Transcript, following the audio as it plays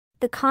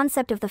The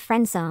concept of the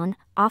friend zone,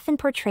 often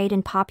portrayed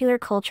in popular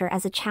culture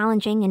as a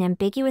challenging and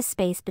ambiguous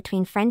space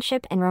between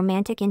friendship and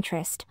romantic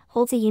interest,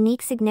 holds a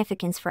unique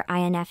significance for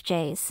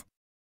INFJs.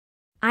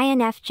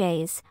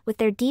 INFJs, with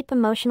their deep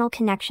emotional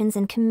connections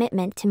and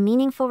commitment to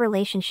meaningful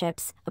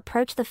relationships,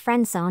 approach the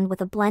friend zone with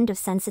a blend of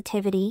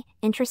sensitivity,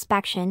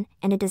 introspection,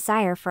 and a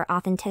desire for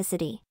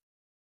authenticity.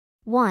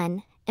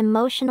 1.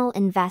 Emotional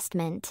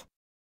investment.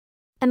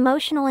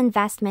 Emotional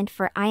investment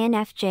for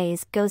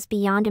INFJs goes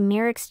beyond a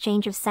mere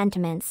exchange of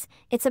sentiments.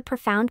 It's a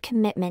profound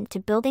commitment to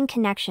building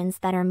connections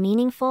that are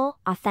meaningful,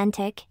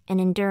 authentic, and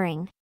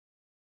enduring.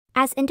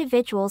 As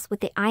individuals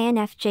with the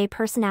INFJ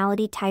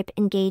personality type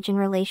engage in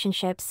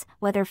relationships,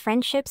 whether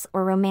friendships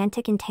or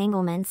romantic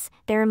entanglements,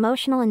 their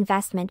emotional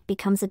investment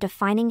becomes a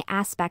defining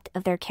aspect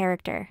of their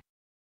character.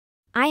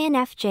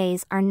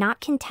 INFJs are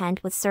not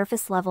content with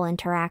surface-level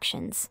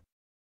interactions.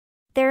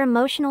 Their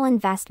emotional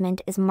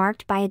investment is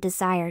marked by a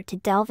desire to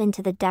delve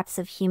into the depths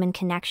of human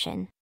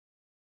connection.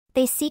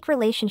 They seek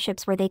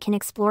relationships where they can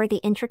explore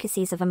the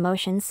intricacies of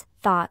emotions,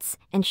 thoughts,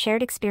 and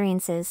shared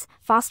experiences,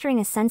 fostering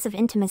a sense of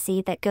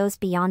intimacy that goes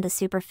beyond the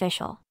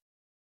superficial.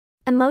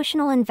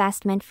 Emotional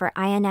investment for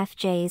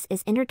INFJs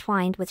is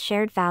intertwined with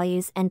shared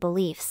values and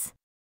beliefs.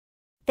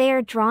 They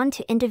are drawn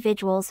to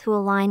individuals who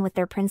align with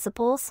their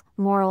principles,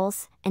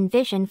 morals, and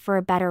vision for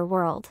a better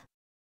world.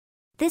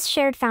 This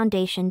shared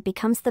foundation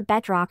becomes the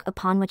bedrock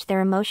upon which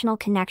their emotional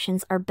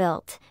connections are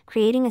built,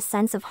 creating a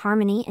sense of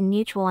harmony and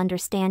mutual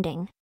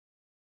understanding.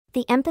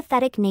 The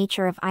empathetic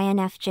nature of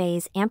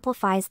INFJs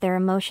amplifies their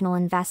emotional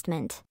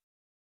investment.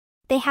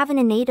 They have an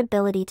innate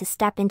ability to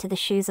step into the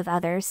shoes of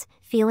others,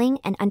 feeling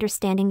and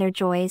understanding their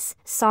joys,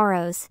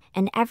 sorrows,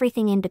 and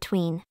everything in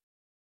between.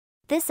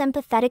 This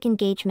empathetic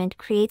engagement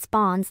creates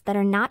bonds that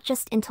are not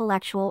just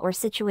intellectual or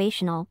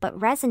situational but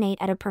resonate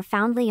at a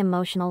profoundly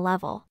emotional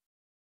level.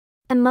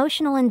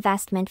 Emotional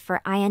investment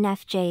for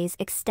INFJs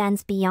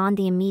extends beyond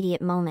the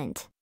immediate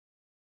moment.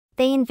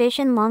 They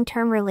envision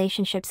long-term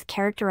relationships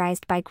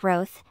characterized by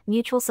growth,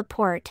 mutual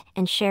support,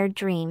 and shared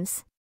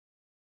dreams.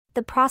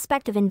 The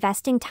prospect of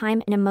investing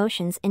time and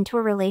emotions into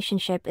a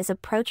relationship is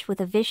approached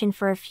with a vision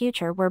for a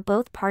future where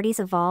both parties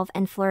evolve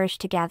and flourish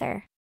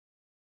together.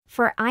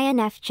 For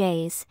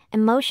INFJs,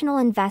 emotional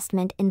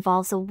investment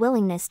involves a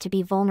willingness to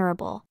be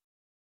vulnerable.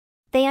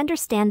 They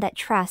understand that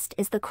trust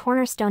is the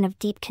cornerstone of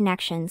deep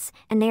connections,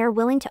 and they are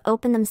willing to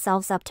open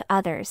themselves up to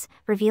others,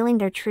 revealing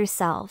their true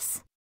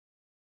selves.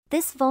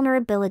 This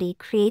vulnerability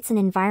creates an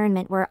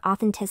environment where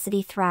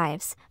authenticity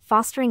thrives,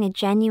 fostering a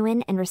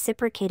genuine and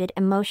reciprocated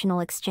emotional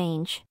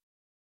exchange.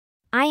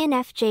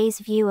 INFJs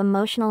view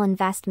emotional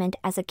investment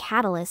as a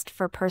catalyst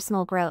for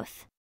personal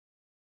growth.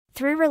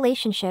 Through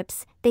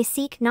relationships, they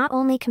seek not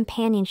only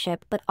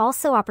companionship but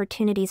also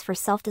opportunities for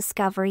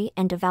self-discovery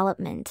and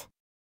development.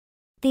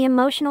 The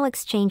emotional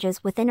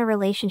exchanges within a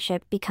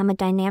relationship become a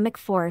dynamic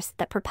force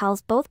that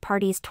propels both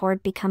parties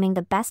toward becoming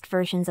the best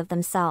versions of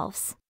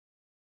themselves.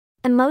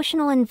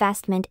 Emotional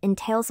investment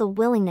entails a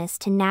willingness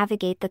to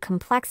navigate the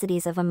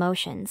complexities of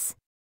emotions.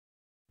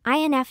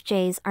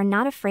 INFJs are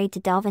not afraid to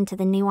delve into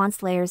the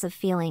nuanced layers of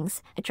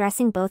feelings,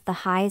 addressing both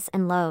the highs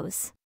and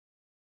lows.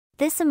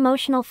 This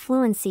emotional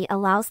fluency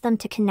allows them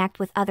to connect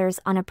with others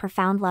on a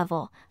profound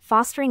level,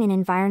 fostering an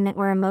environment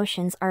where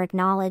emotions are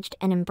acknowledged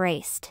and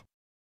embraced.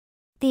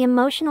 The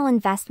emotional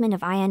investment of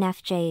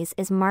INFJs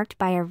is marked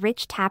by a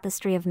rich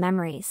tapestry of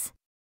memories.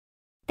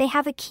 They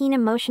have a keen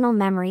emotional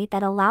memory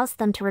that allows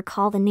them to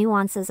recall the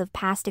nuances of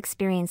past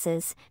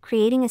experiences,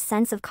 creating a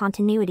sense of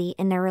continuity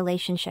in their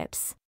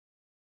relationships.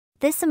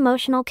 This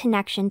emotional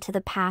connection to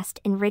the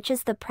past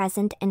enriches the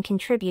present and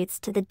contributes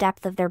to the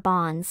depth of their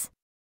bonds.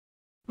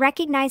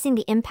 Recognizing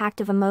the impact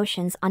of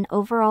emotions on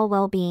overall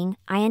well-being,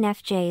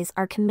 INFJs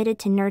are committed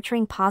to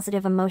nurturing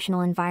positive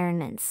emotional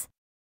environments.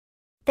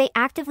 They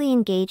actively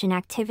engage in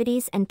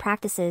activities and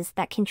practices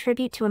that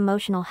contribute to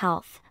emotional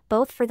health,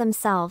 both for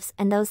themselves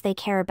and those they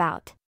care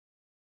about.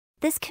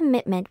 This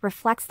commitment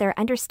reflects their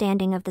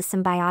understanding of the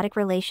symbiotic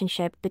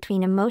relationship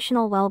between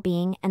emotional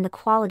well-being and the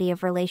quality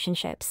of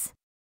relationships.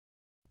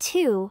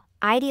 2.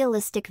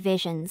 Idealistic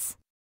visions.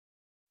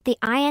 The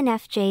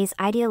INFJ's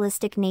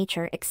idealistic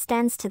nature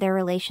extends to their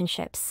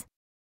relationships.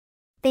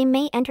 They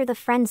may enter the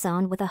friend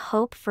zone with a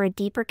hope for a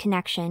deeper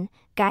connection,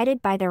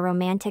 guided by their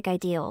romantic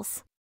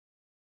ideals.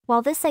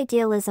 While this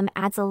idealism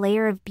adds a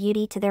layer of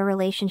beauty to their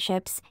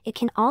relationships, it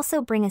can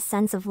also bring a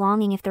sense of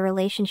longing if the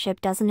relationship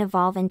doesn't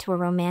evolve into a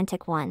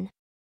romantic one.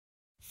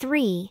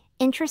 3.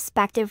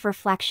 Introspective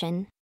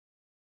reflection.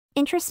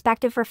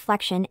 Introspective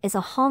reflection is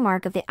a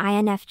hallmark of the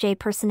INFJ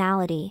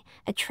personality,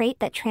 a trait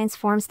that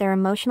transforms their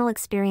emotional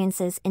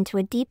experiences into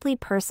a deeply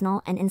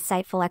personal and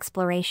insightful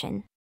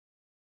exploration.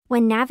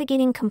 When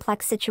navigating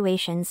complex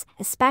situations,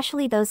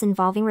 especially those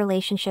involving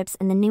relationships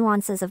and the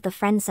nuances of the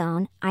friend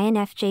zone,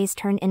 INFJs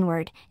turn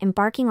inward,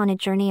 embarking on a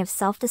journey of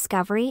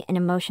self-discovery and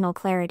emotional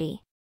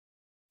clarity.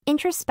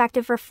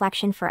 Introspective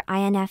reflection for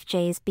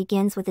INFJs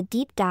begins with a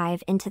deep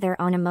dive into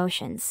their own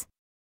emotions.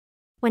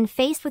 When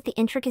faced with the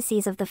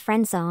intricacies of the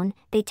friend zone,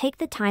 they take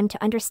the time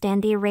to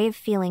understand the array of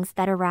feelings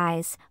that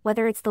arise,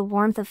 whether it's the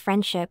warmth of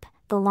friendship,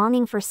 the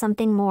longing for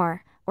something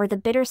more, or the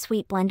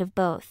bittersweet blend of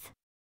both.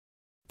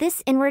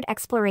 This inward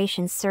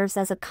exploration serves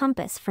as a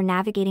compass for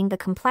navigating the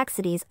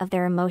complexities of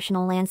their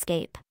emotional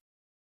landscape.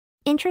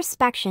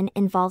 Introspection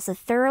involves a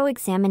thorough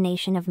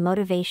examination of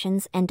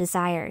motivations and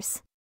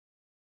desires.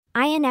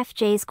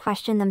 INFJs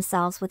question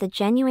themselves with a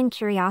genuine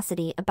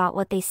curiosity about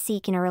what they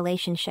seek in a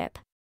relationship.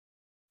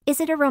 Is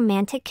it a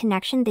romantic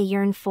connection they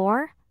yearn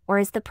for, or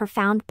is the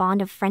profound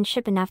bond of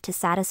friendship enough to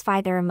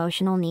satisfy their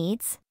emotional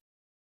needs?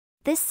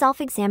 This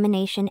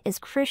self-examination is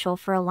crucial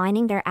for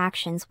aligning their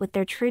actions with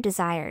their true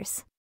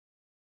desires.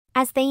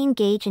 As they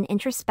engage in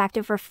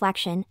introspective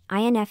reflection,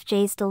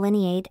 INFJs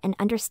delineate and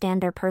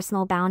understand their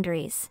personal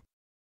boundaries.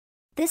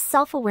 This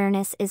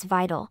self-awareness is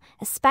vital,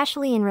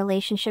 especially in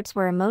relationships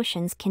where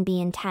emotions can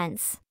be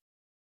intense.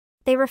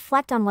 They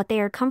reflect on what they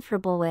are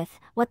comfortable with,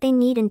 what they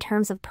need in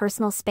terms of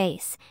personal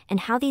space, and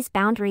how these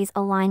boundaries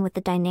align with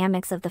the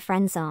dynamics of the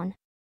friend zone.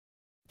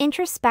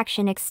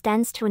 Introspection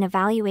extends to an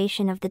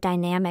evaluation of the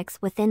dynamics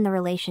within the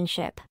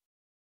relationship.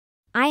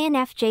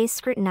 INFJs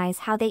scrutinize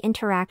how they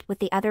interact with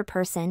the other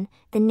person,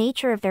 the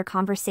nature of their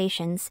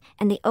conversations,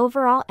 and the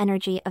overall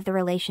energy of the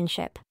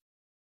relationship.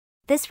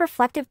 This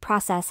reflective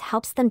process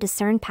helps them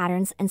discern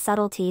patterns and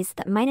subtleties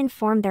that might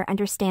inform their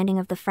understanding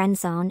of the friend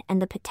zone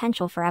and the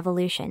potential for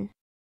evolution.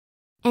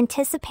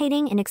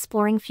 Anticipating and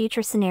exploring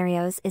future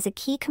scenarios is a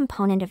key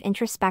component of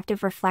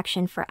introspective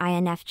reflection for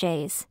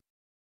INFJs.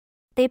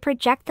 They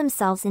project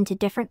themselves into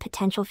different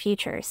potential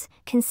futures,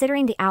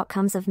 considering the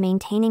outcomes of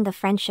maintaining the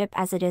friendship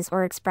as it is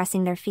or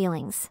expressing their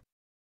feelings.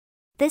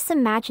 This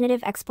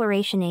imaginative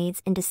exploration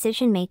aids in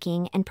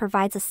decision-making and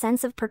provides a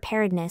sense of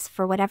preparedness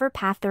for whatever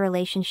path the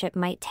relationship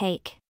might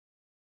take.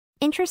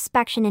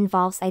 Introspection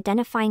involves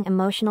identifying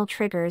emotional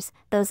triggers,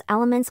 those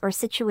elements or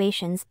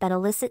situations that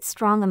elicit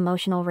strong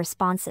emotional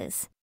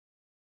responses.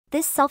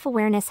 This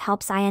self-awareness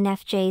helps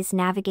INFJs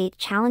navigate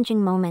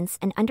challenging moments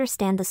and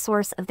understand the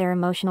source of their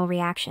emotional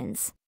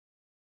reactions.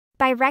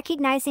 By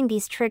recognizing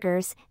these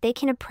triggers, they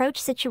can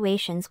approach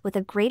situations with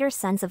a greater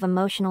sense of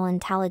emotional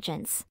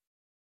intelligence.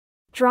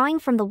 Drawing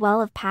from the well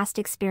of past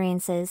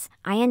experiences,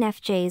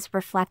 INFJs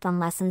reflect on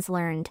lessons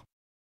learned.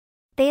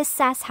 They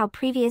assess how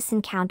previous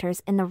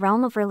encounters in the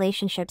realm of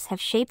relationships have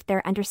shaped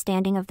their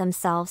understanding of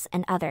themselves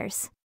and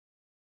others.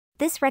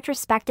 This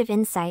retrospective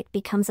insight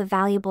becomes a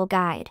valuable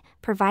guide,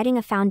 providing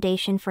a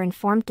foundation for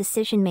informed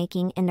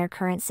decision-making in their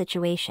current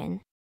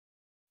situation.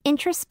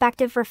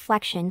 Introspective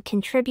reflection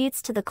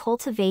contributes to the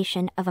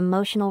cultivation of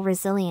emotional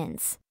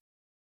resilience.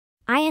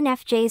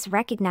 INFJs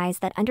recognize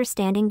that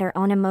understanding their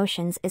own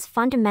emotions is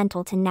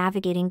fundamental to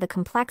navigating the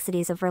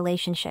complexities of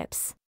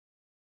relationships.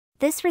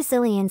 This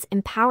resilience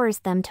empowers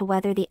them to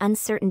weather the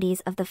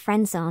uncertainties of the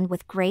friend zone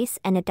with grace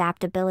and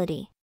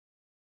adaptability.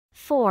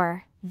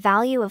 4.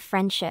 Value of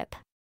friendship.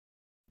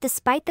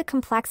 Despite the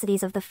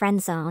complexities of the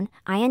friend zone,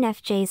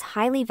 INFJs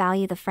highly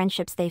value the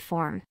friendships they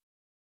form.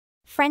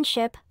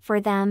 Friendship,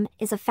 for them,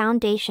 is a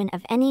foundation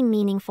of any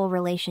meaningful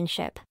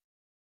relationship.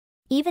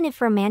 Even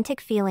if romantic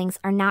feelings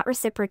are not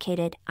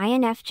reciprocated,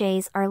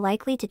 INFJs are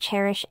likely to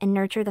cherish and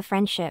nurture the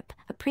friendship,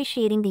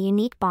 appreciating the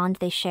unique bond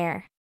they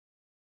share.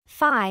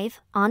 5.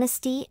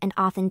 Honesty and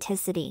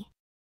authenticity.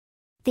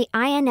 The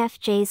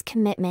INFJ's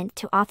commitment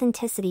to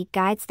authenticity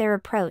guides their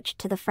approach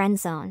to the friend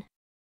zone.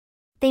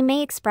 They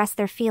may express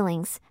their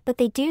feelings, but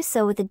they do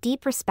so with a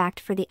deep respect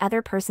for the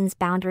other person's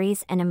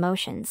boundaries and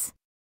emotions.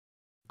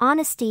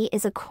 Honesty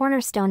is a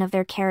cornerstone of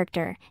their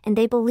character, and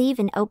they believe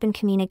in open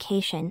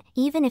communication,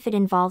 even if it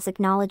involves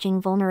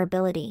acknowledging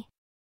vulnerability.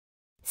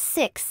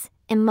 6.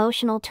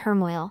 Emotional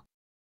turmoil.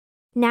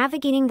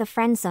 Navigating the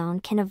friend zone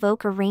can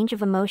evoke a range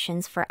of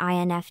emotions for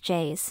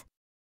INFJs.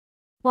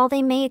 While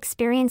they may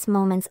experience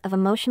moments of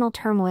emotional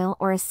turmoil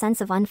or a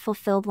sense of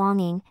unfulfilled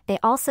longing, they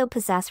also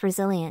possess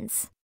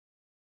resilience.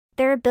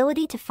 Their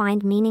ability to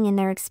find meaning in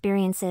their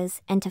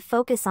experiences and to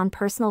focus on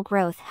personal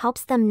growth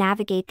helps them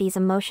navigate these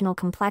emotional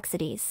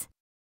complexities.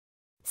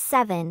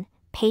 7.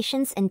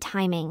 Patience and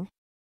timing.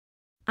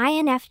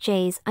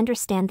 INFJs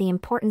understand the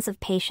importance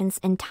of patience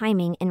and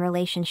timing in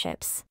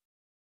relationships.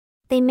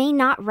 They may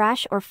not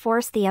rush or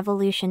force the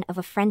evolution of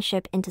a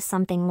friendship into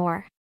something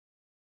more.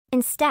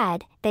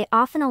 Instead, they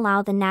often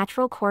allow the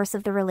natural course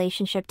of the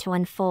relationship to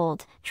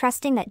unfold,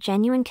 trusting that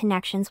genuine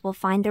connections will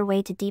find their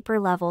way to deeper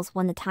levels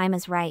when the time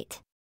is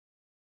right.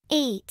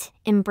 8.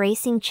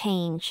 Embracing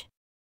change.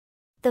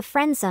 The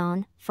friend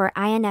zone, for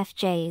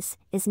INFJs,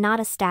 is not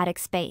a static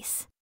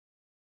space.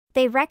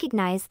 They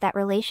recognize that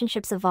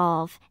relationships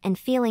evolve, and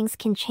feelings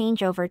can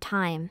change over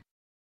time.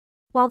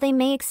 While they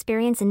may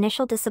experience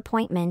initial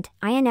disappointment,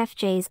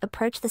 INFJs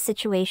approach the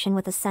situation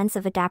with a sense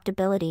of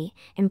adaptability,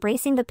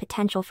 embracing the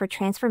potential for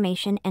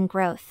transformation and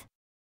growth.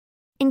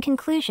 In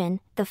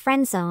conclusion, the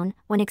friend zone,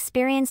 when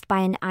experienced by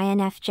an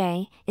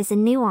INFJ, is a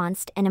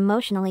nuanced and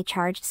emotionally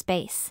charged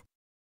space.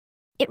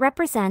 It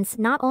represents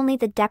not only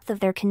the depth of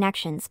their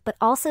connections but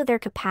also their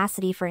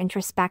capacity for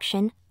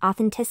introspection,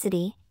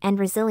 authenticity, and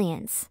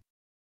resilience.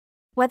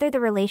 Whether the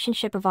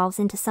relationship evolves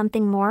into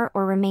something more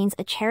or remains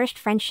a cherished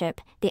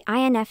friendship, the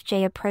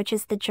INFJ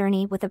approaches the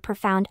journey with a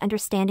profound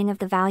understanding of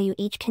the value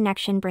each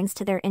connection brings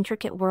to their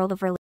intricate world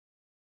of relationships.